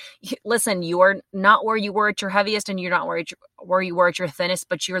healthier. And listen, you're not where you were at your heaviest and you're not where you were at your thinnest,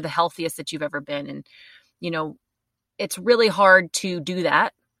 but you're the healthiest that you've ever been. And, it's really hard to do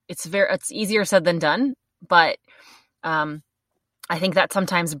that. It's easier said than done. But I think that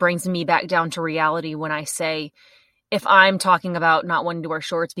sometimes brings me back down to reality when I say, if I'm talking about not wanting to wear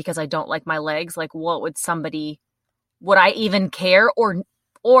shorts because I don't like my legs, like what would I even care?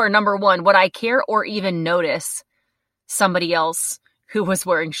 Or number one, would I care or even notice somebody else who was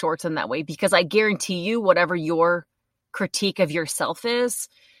wearing shorts in that way? Because I guarantee you, whatever your critique of yourself is,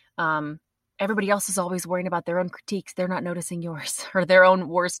 everybody else is always worrying about their own critiques. They're not noticing yours or their own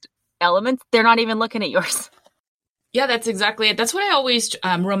worst elements. They're not even looking at yours. Yeah, that's exactly it. That's what I always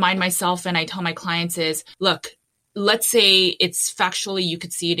remind myself and I tell my clients is, look, let's say it's factually, you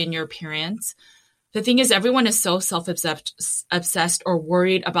could see it in your appearance. The thing is, everyone is so self-obsessed or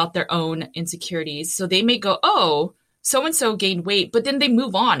worried about their own insecurities. So they may go, oh, so-and-so gained weight, but then they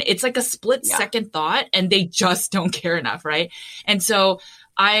move on. It's like a split second thought and they just don't care enough, right? And so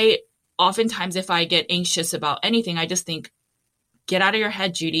oftentimes if I get anxious about anything, I just think, get out of your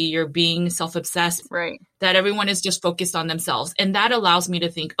head, Judy. You're being self-obsessed. Right. That everyone is just focused on themselves. And that allows me to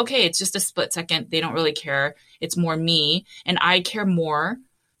think, okay, it's just a split second. They don't really care. It's more me. And I care more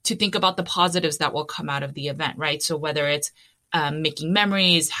to think about the positives that will come out of the event, right? So whether it's making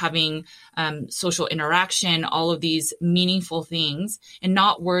memories, having social interaction, all of these meaningful things, and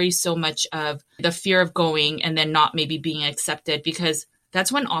not worry so much of the fear of going and then not maybe being accepted, because that's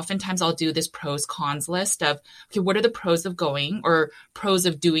when oftentimes I'll do this pros cons list of, okay, what are the pros of going or pros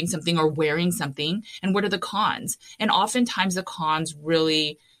of doing something or wearing something? And what are the cons? And oftentimes the cons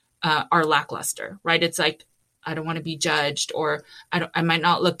really are lackluster, right? It's like, I don't want to be judged, or I might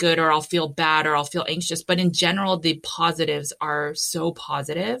not look good, or I'll feel bad, or I'll feel anxious. But in general, the positives are so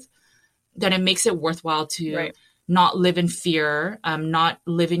positive that it makes it worthwhile to not live in fear, not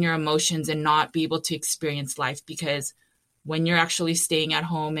live in your emotions, and not be able to experience life. Because when you're actually staying at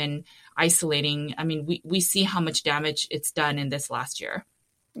home and isolating, I mean, we see how much damage it's done in this last year.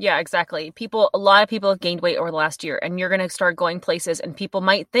 Yeah, exactly. A lot of people have gained weight over the last year, and you're going to start going places and people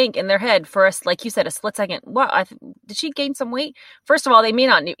might think in their head for us, like you said, a split second, wow, did she gain some weight? First of all, they may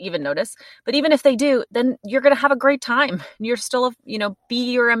not even notice, but even if they do, then you're going to have a great time. You're still,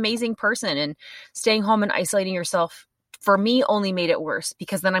 be your amazing person, and staying home and isolating yourself for me only made it worse,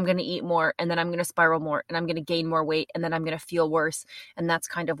 because then I'm going to eat more, and then I'm going to spiral more, and I'm going to gain more weight, and then I'm going to feel worse. And that's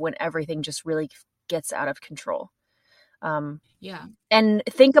kind of when everything just really gets out of control. And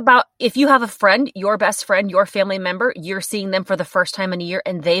think about, if you have a friend, your best friend, your family member, you're seeing them for the first time in a year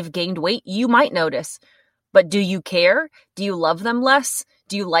and they've gained weight, you might notice. But do you care? Do you love them less?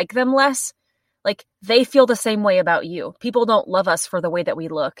 Do you like them less? Like, they feel the same way about you. People don't love us for the way that we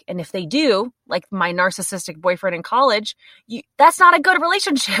look. And if they do, like my narcissistic boyfriend in college, that's not a good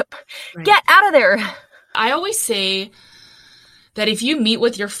relationship. Right. Get out of there. I always say that if you meet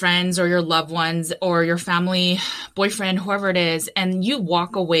with your friends or your loved ones or your family, boyfriend, whoever it is, and you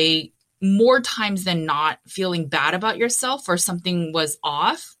walk away more times than not feeling bad about yourself or something was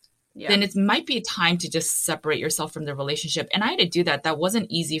off, then it might be time to just separate yourself from the relationship. And I had to do that. That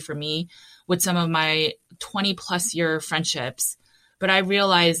wasn't easy for me with some of my 20 plus year friendships. But I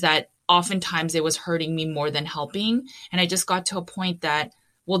realized that oftentimes it was hurting me more than helping. And I just got to a point that,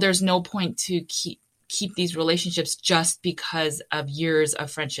 well, there's no point to keep these relationships just because of years of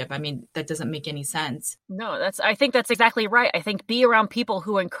friendship. I mean, that doesn't make any sense. No, I think that's exactly right. I think be around people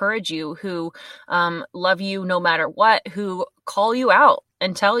who encourage you, who love you no matter what, who call you out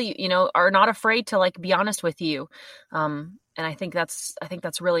and tell you, are not afraid to like be honest with you. And I think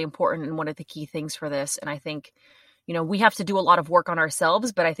that's really important and one of the key things for this. And I think, we have to do a lot of work on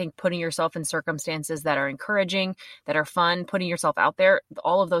ourselves, but I think putting yourself in circumstances that are encouraging, that are fun, putting yourself out there,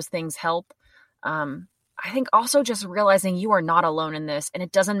 all of those things help. I think also just realizing you are not alone in this, and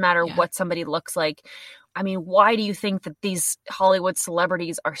it doesn't matter what somebody looks like. I mean, why do you think that these Hollywood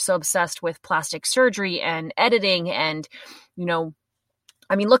celebrities are so obsessed with plastic surgery and editing? And,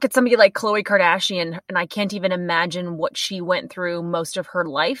 look at somebody like Khloe Kardashian, and I can't even imagine what she went through most of her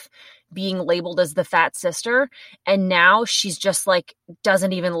life being labeled as the fat sister. And now she's just like,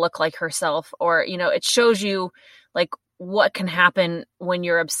 doesn't even look like herself. Or, it shows you like what can happen when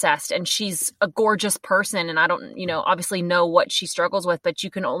you're obsessed. And she's a gorgeous person. And I don't, obviously know what she struggles with, but you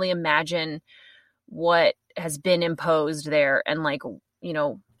can only imagine what has been imposed there. And like,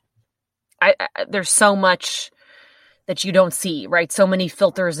 there's so much that you don't see, right? So many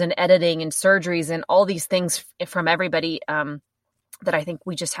filters and editing and surgeries and all these things from everybody, that I think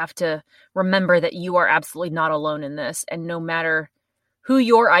we just have to remember that you are absolutely not alone in this. And no matter who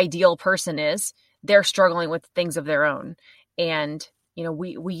your ideal person is, they're struggling with things of their own. And,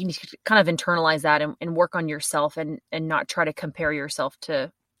 we need to kind of internalize that and work on yourself and not try to compare yourself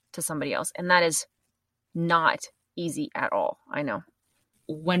to somebody else. And that is not easy at all. I know.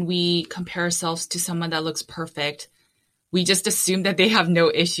 When we compare ourselves to someone that looks perfect, we just assume that they have no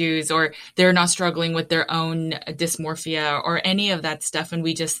issues or they're not struggling with their own dysmorphia or any of that stuff. And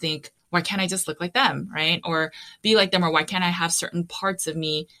we just think, why can't I just look like them, right? Or be like them, or why can't I have certain parts of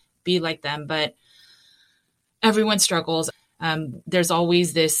me be like them? But everyone struggles. There's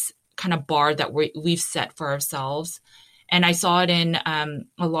always this kind of bar that we've set for ourselves. And I saw it in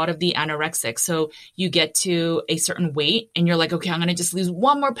a lot of the anorexics. So you get to a certain weight and you're like, okay, I'm going to just lose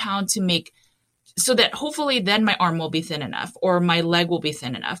 1 more pound to make so that hopefully then my arm will be thin enough or my leg will be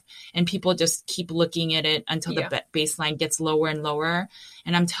thin enough. And people just keep looking at it until the baseline gets lower and lower.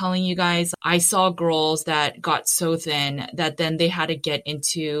 And I'm telling you guys, I saw girls that got so thin that then they had to get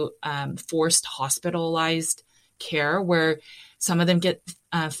into forced hospitalized care where some of them get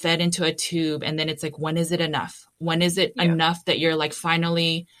fed into a tube. And then it's like, when is it enough? When is it enough that you're like,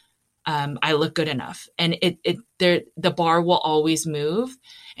 finally, I look good enough? And the bar will always move,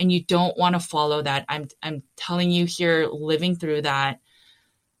 and you don't want to follow that. I'm telling you here, living through that,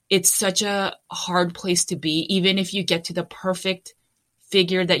 it's such a hard place to be. Even if you get to the perfect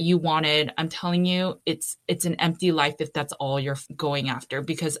figure that you wanted, I'm telling you, it's an empty life if that's all you're going after,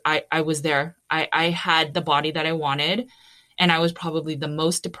 because I was there. I had the body that I wanted, and I was probably the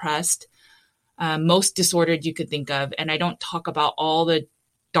most depressed, most disordered you could think of. And I don't talk about all the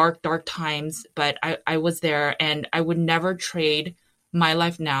dark times, but I was there, and I would never trade my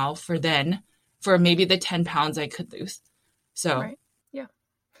life now for maybe the 10 pounds I could lose. So, right. Yeah.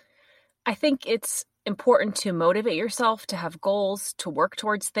 I think it's important to motivate yourself, to have goals, to work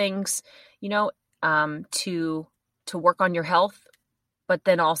towards things, to work on your health. But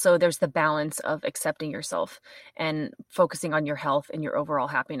then also there's the balance of accepting yourself and focusing on your health and your overall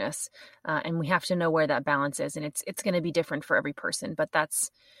happiness. And we have to know where that balance is. And it's going to be different for every person. But that's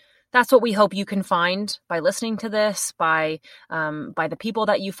what we hope you can find by listening to this, by the people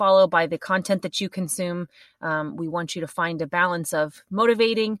that you follow, by the content that you consume. We want you to find a balance of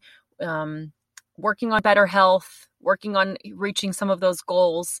motivating, working on better health, working on reaching some of those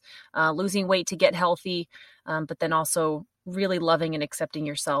goals, losing weight to get healthy, but then also really loving and accepting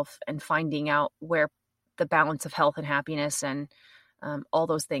yourself and finding out where the balance of health and happiness and all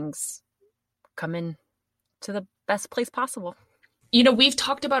those things come in to the best place possible. We've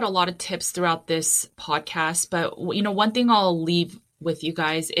talked about a lot of tips throughout this podcast, but, one thing I'll leave with you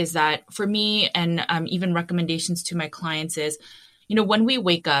guys is that for me, and even recommendations to my clients is, when we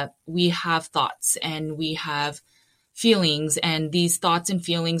wake up, we have thoughts and we have feelings, and these thoughts and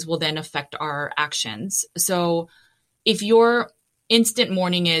feelings will then affect our actions. So if your instant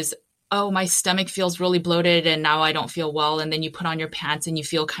morning is, oh, my stomach feels really bloated and now I don't feel well, and then you put on your pants and you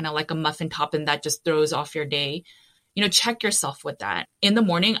feel kind of like a muffin top and that just throws off your day, check yourself with that. In the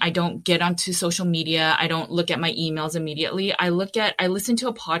morning, I don't get onto social media. I don't look at my emails immediately. I listen to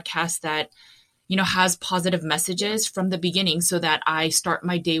a podcast that, has positive messages from the beginning so that I start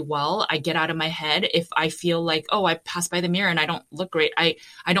my day well. I get out of my head. If I feel like, oh, I passed by the mirror and I don't look great, I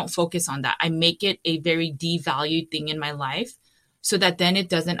don't focus on that. I make it a very devalued thing in my life so that then it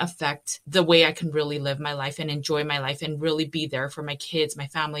doesn't affect the way I can really live my life and enjoy my life and really be there for my kids, my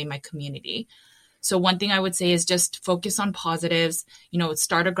family, my community. So one thing I would say is just focus on positives,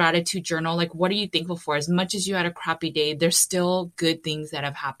 start a gratitude journal. Like, what are you thankful for? As much as you had a crappy day, there's still good things that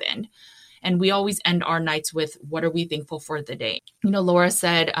have happened. And we always end our nights with, what are we thankful for the day? Laura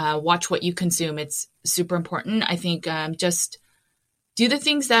said, watch what you consume. It's super important. I think just do the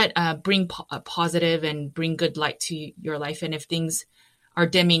things that bring positive and bring good light to your life. And if things are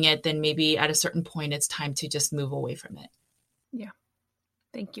dimming it, then maybe at a certain point, it's time to just move away from it. Yeah.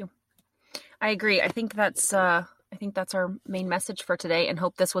 Thank you. I agree. I think that's our main message for today, and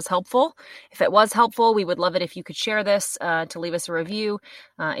hope this was helpful. If it was helpful, we would love it if you could share this, to leave us a review.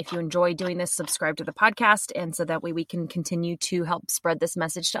 If you enjoy doing this, subscribe to the podcast, and so that way we can continue to help spread this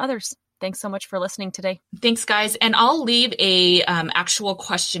message to others. Thanks so much for listening today. Thanks, guys. And I'll leave a actual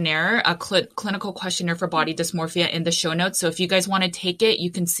questionnaire, a clinical questionnaire for body dysmorphia in the show notes. So if you guys want to take it, you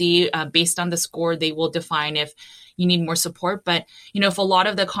can see based on the score, they will define if you need more support. But, if a lot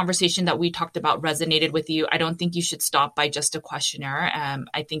of the conversation that we talked about resonated with you, I don't think you should stop by just a questionnaire.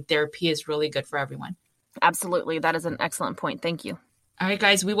 I think therapy is really good for everyone. Absolutely. That is an excellent point. Thank you. All right,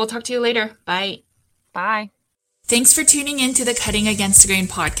 guys, we will talk to you later. Bye. Bye. Thanks for tuning in to the Cutting Against the Grain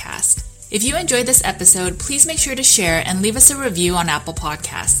podcast. If you enjoyed this episode, please make sure to share and leave us a review on Apple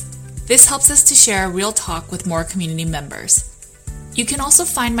Podcasts. This helps us to share real talk with more community members. You can also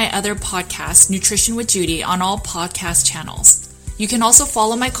find my other podcast, Nutrition with Judy, on all podcast channels. You can also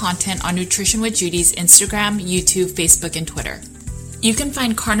follow my content on Nutrition with Judy's Instagram, YouTube, Facebook, and Twitter. You can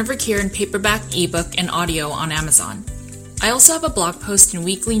find Carnivore Cure in paperback, ebook, and audio on Amazon. I also have a blog post and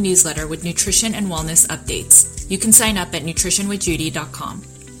weekly newsletter with nutrition and wellness updates. You can sign up at nutritionwithjudy.com.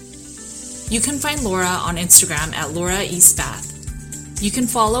 You can find Laura on Instagram at Laura E. Spath. You can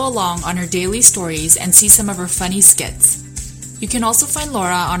follow along on her daily stories and see some of her funny skits. You can also find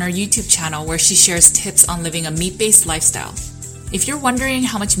Laura on her YouTube channel where she shares tips on living a meat-based lifestyle. If you're wondering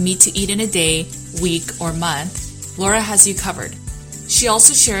how much meat to eat in a day, week, or month, Laura has you covered. She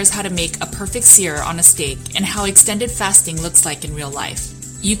also shares how to make a perfect sear on a steak and how extended fasting looks like in real life.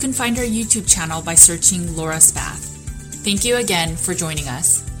 You can find her YouTube channel by searching Laura Spath. Thank you again for joining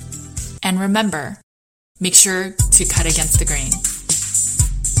us. And remember, make sure to cut against the grain.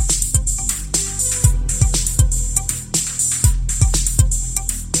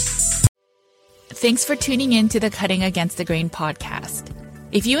 Thanks for tuning in to the Cutting Against the Grain podcast.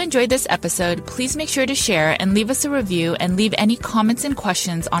 If you enjoyed this episode, please make sure to share and leave us a review and leave any comments and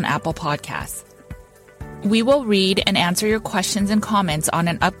questions on Apple Podcasts. We will read and answer your questions and comments on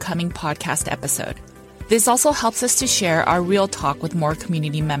an upcoming podcast episode. This also helps us to share our real talk with more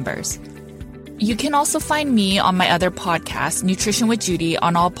community members. You can also find me on my other podcast, Nutrition with Judy,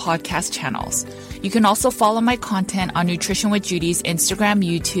 on all podcast channels. You can also follow my content on Nutrition with Judy's Instagram,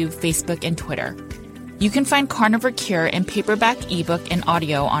 YouTube, Facebook, and Twitter. You can find Carnivore Cure in paperback, ebook, and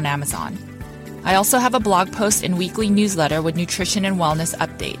audio on Amazon. I also have a blog post and weekly newsletter with nutrition and wellness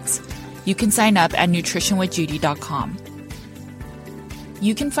updates. You can sign up at nutritionwithjudy.com.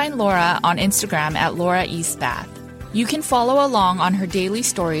 You can find Laura on Instagram at Laura E. Spath. You can follow along on her daily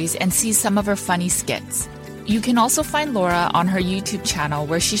stories and see some of her funny skits. You can also find Laura on her YouTube channel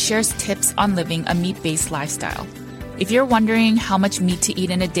where she shares tips on living a meat-based lifestyle. If you're wondering how much meat to eat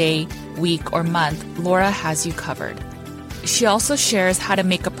in a day, week, or month, Laura has you covered. She also shares how to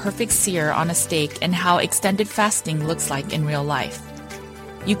make a perfect sear on a steak and how extended fasting looks like in real life.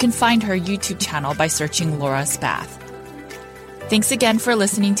 You can find her YouTube channel by searching Laura Spath. Thanks again for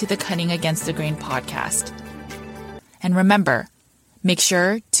listening to the Cutting Against the Grain podcast. And remember, make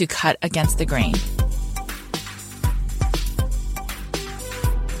sure to cut against the grain.